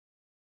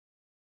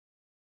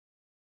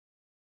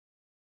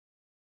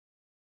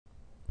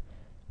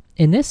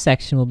In this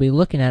section, we'll be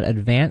looking at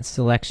advanced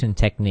selection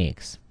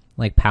techniques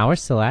like Power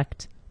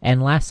Select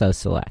and Lasso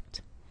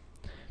Select.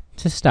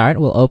 To start,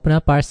 we'll open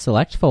up our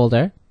Select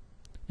folder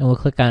and we'll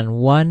click on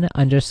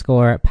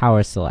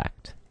 1_Power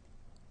Select.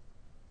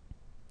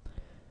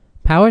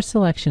 Power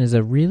selection is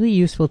a really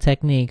useful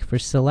technique for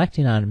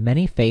selecting on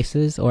many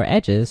faces or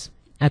edges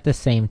at the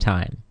same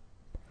time.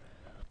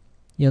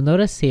 You'll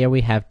notice here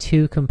we have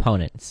two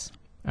components,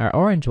 our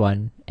orange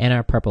one and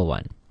our purple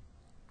one.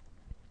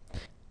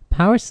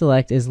 Power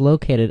Select is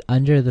located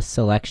under the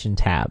Selection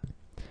tab.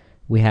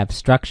 We have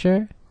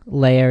Structure,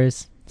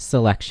 Layers,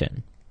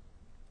 Selection.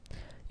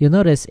 You'll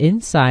notice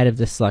inside of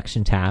the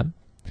Selection tab,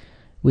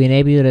 we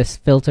enable you to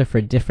filter for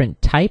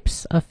different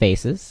types of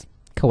faces,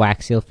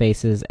 coaxial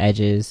faces,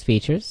 edges,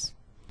 features.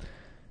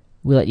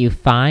 We let you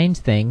find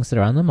things that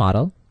are on the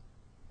model.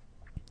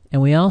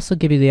 And we also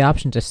give you the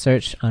option to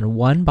search on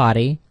one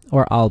body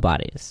or all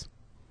bodies.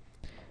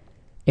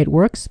 It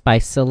works by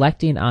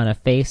selecting on a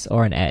face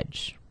or an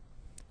edge.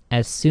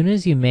 As soon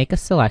as you make a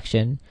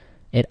selection,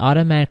 it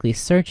automatically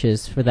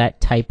searches for that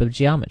type of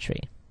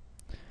geometry.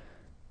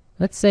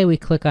 Let's say we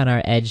click on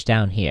our edge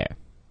down here.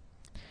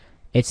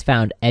 It's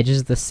found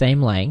edges the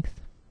same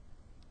length,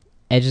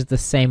 edges the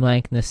same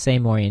length and the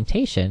same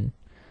orientation,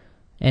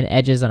 and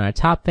edges on our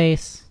top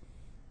face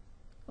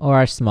or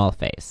our small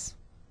face.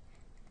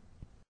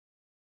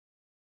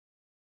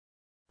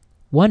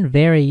 One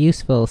very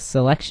useful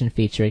selection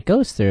feature it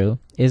goes through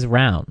is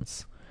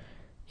rounds.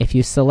 If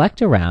you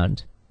select a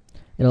round,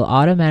 it'll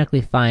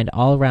automatically find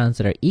all rounds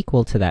that are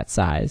equal to that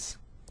size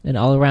and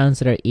all rounds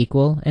that are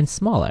equal and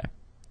smaller.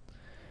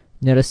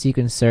 Notice you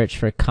can search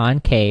for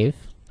concave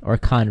or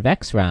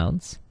convex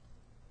rounds,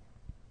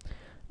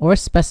 or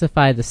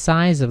specify the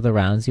size of the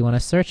rounds you want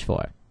to search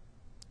for.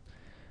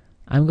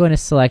 I'm going to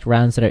select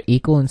rounds that are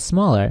equal and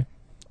smaller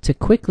to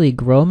quickly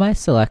grow my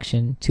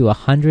selection to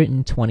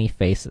 120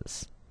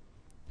 faces.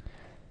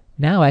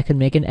 Now I can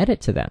make an edit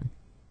to them.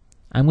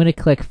 I'm going to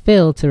click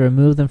Fill to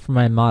remove them from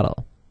my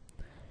model.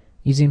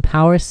 Using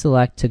Power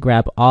Select to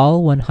grab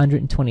all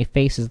 120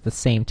 faces at the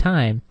same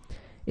time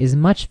is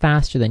much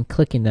faster than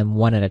clicking them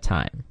one at a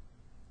time.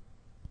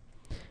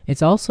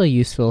 It's also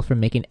useful for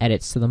making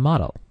edits to the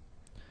model.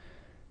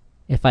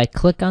 If I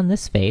click on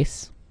this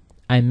face,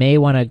 I may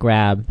want to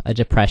grab a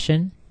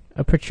depression,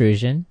 a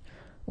protrusion,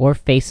 or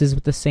faces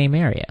with the same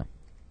area.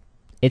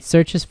 It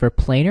searches for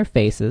planar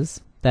faces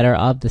that are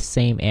of the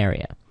same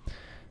area,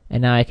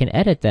 and now I can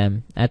edit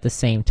them at the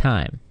same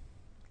time.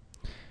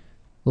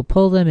 We'll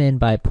pull them in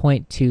by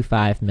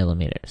 0.25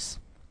 millimeters.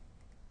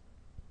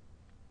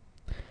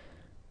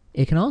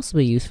 It can also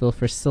be useful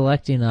for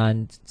selecting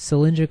on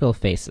cylindrical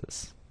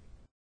faces.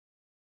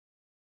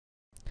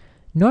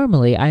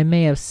 Normally, I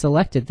may have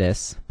selected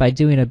this by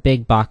doing a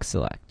big box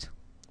select.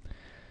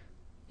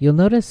 You'll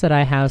notice that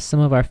I have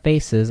some of our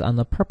faces on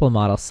the purple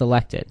model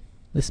selected.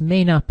 This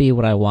may not be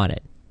what I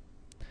wanted.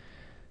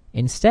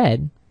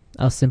 Instead,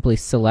 I'll simply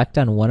select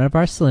on one of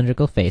our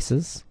cylindrical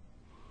faces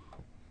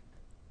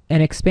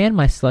and expand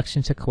my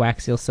selection to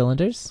coaxial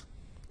cylinders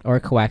or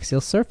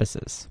coaxial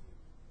surfaces.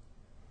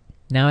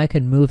 Now I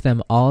can move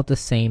them all at the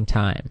same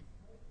time.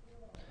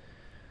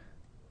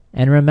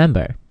 And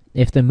remember,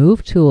 if the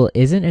Move tool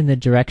isn't in the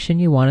direction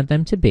you wanted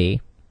them to be,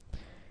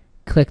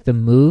 click the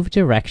Move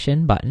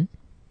Direction button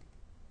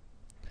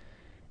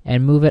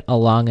and move it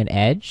along an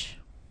edge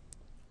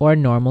or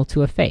normal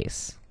to a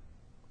face.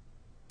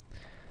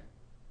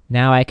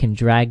 Now I can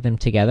drag them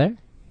together.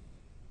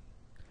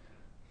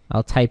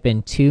 I'll type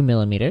in 2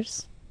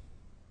 millimeters,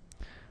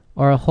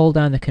 or I'll hold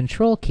down the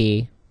Control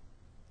key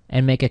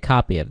and make a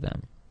copy of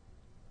them.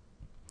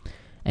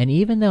 And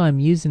even though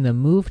I'm using the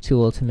Move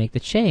tool to make the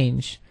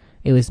change,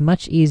 it was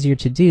much easier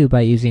to do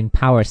by using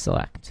Power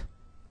Select.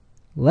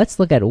 Let's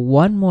look at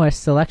one more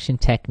selection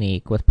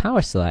technique with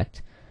Power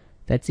Select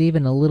that's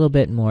even a little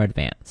bit more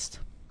advanced.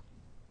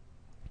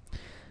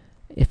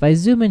 If I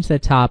zoom into the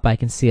top, I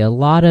can see a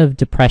lot of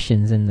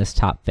depressions in this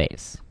top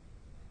face.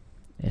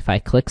 If I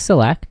click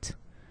Select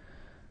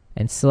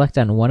and select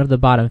on one of the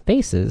bottom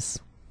faces,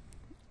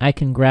 I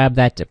can grab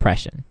that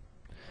depression.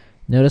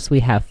 Notice we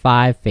have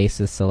 5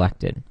 faces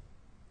selected.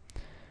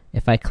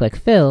 If I click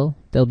Fill,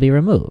 they'll be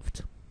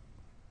removed.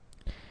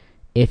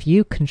 If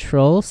you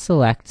Control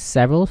Select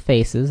several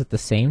faces at the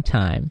same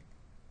time,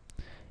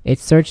 it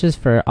searches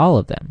for all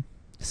of them.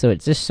 So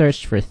it just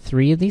searched for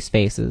 3 of these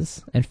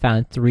faces and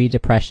found 3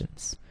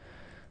 depressions.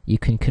 You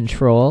can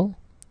Control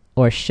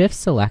or Shift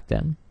Select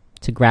them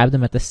to grab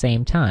them at the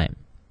same time.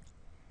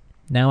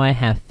 Now I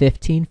have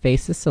 15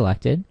 faces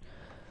selected,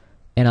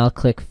 and I'll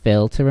click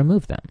Fill to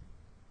remove them.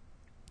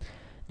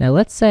 Now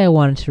let's say I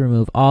wanted to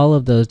remove all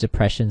of those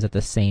depressions at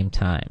the same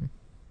time.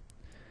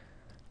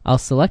 I'll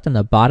select on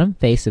the bottom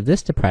face of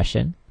this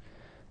depression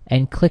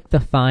and click the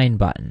Find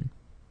button.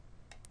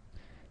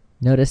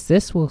 Notice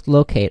this will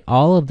locate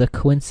all of the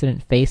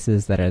coincident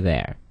faces that are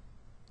there.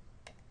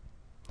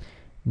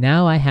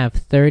 Now I have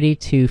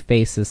 32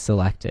 faces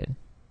selected.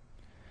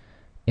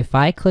 If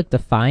I click the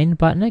Find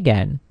button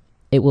again,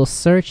 it will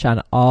search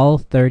on all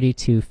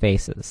 32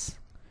 faces.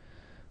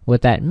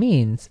 What that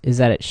means is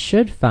that it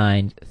should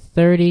find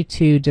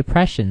 32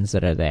 depressions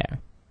that are there.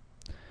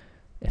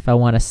 If I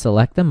want to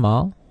select them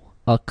all,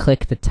 I'll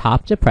click the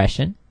top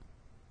depression,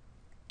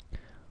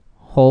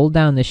 hold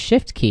down the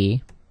Shift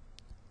key,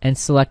 and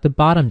select the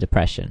bottom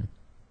depression.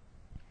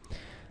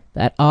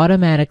 That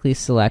automatically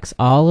selects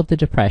all of the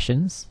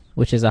depressions,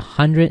 which is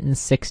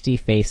 160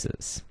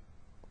 faces.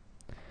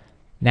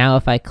 Now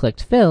if I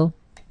clicked Fill,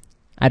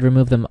 I'd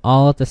remove them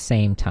all at the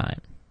same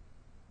time.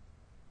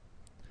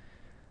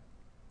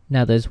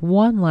 Now there's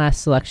one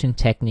last selection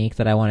technique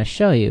that I want to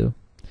show you,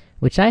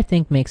 which I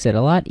think makes it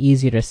a lot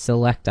easier to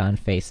select on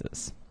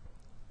faces.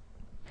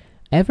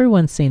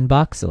 Everyone's seen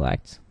box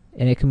select,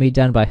 and it can be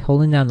done by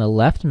holding down the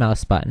left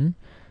mouse button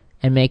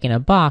and making a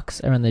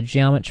box around the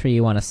geometry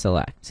you want to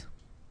select.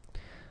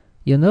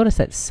 You'll notice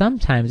that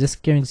sometimes this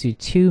gives you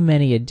too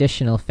many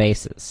additional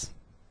faces.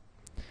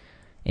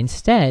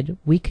 Instead,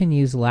 we can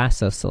use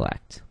lasso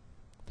select.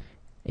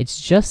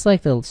 It's just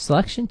like the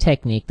selection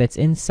technique that's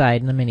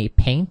inside the many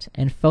paint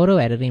and photo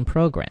editing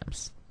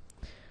programs.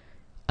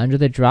 Under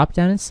the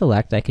drop-down in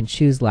Select, I can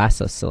choose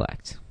Lasso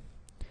Select.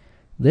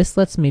 This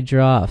lets me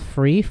draw a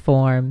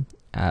free-form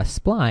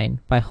spline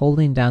by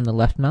holding down the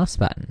left mouse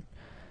button.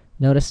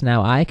 Notice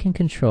now I can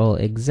control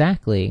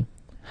exactly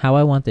how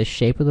I want the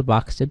shape of the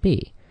box to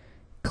be,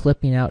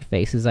 clipping out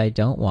faces I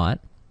don't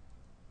want,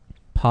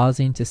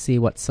 pausing to see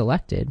what's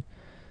selected,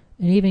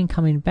 and even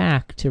coming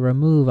back to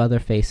remove other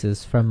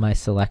faces from my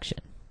selection.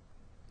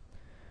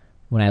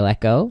 When I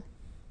let go,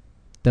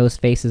 those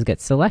faces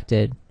get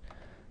selected,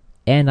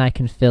 and I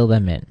can fill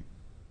them in.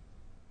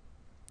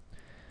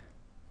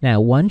 Now,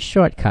 one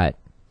shortcut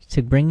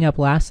to bring up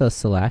Lasso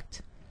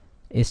Select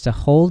is to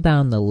hold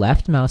down the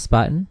left mouse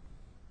button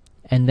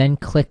and then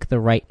click the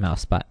right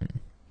mouse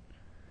button.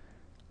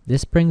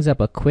 This brings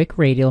up a quick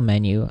radial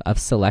menu of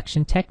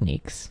selection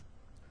techniques,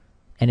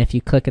 and if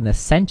you click in the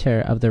center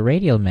of the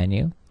radial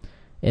menu,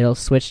 it'll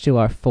switch to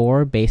our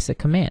 4 basic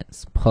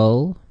commands: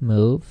 pull,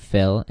 move,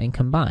 fill, and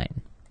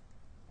combine.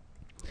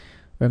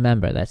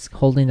 Remember, that's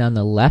holding down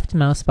the left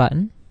mouse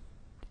button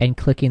and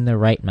clicking the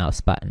right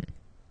mouse button.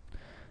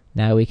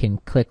 Now we can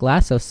click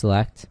Lasso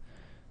Select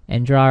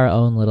and draw our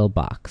own little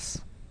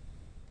box.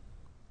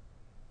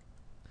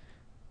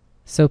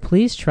 So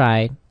please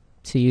try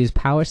to use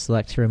Power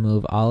Select to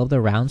remove all of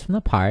the rounds from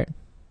the part,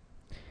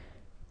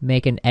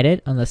 make an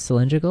edit on the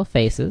cylindrical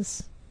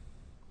faces,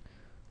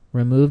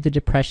 remove the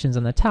depressions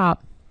on the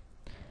top,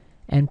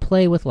 and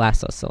play with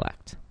Lasso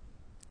Select.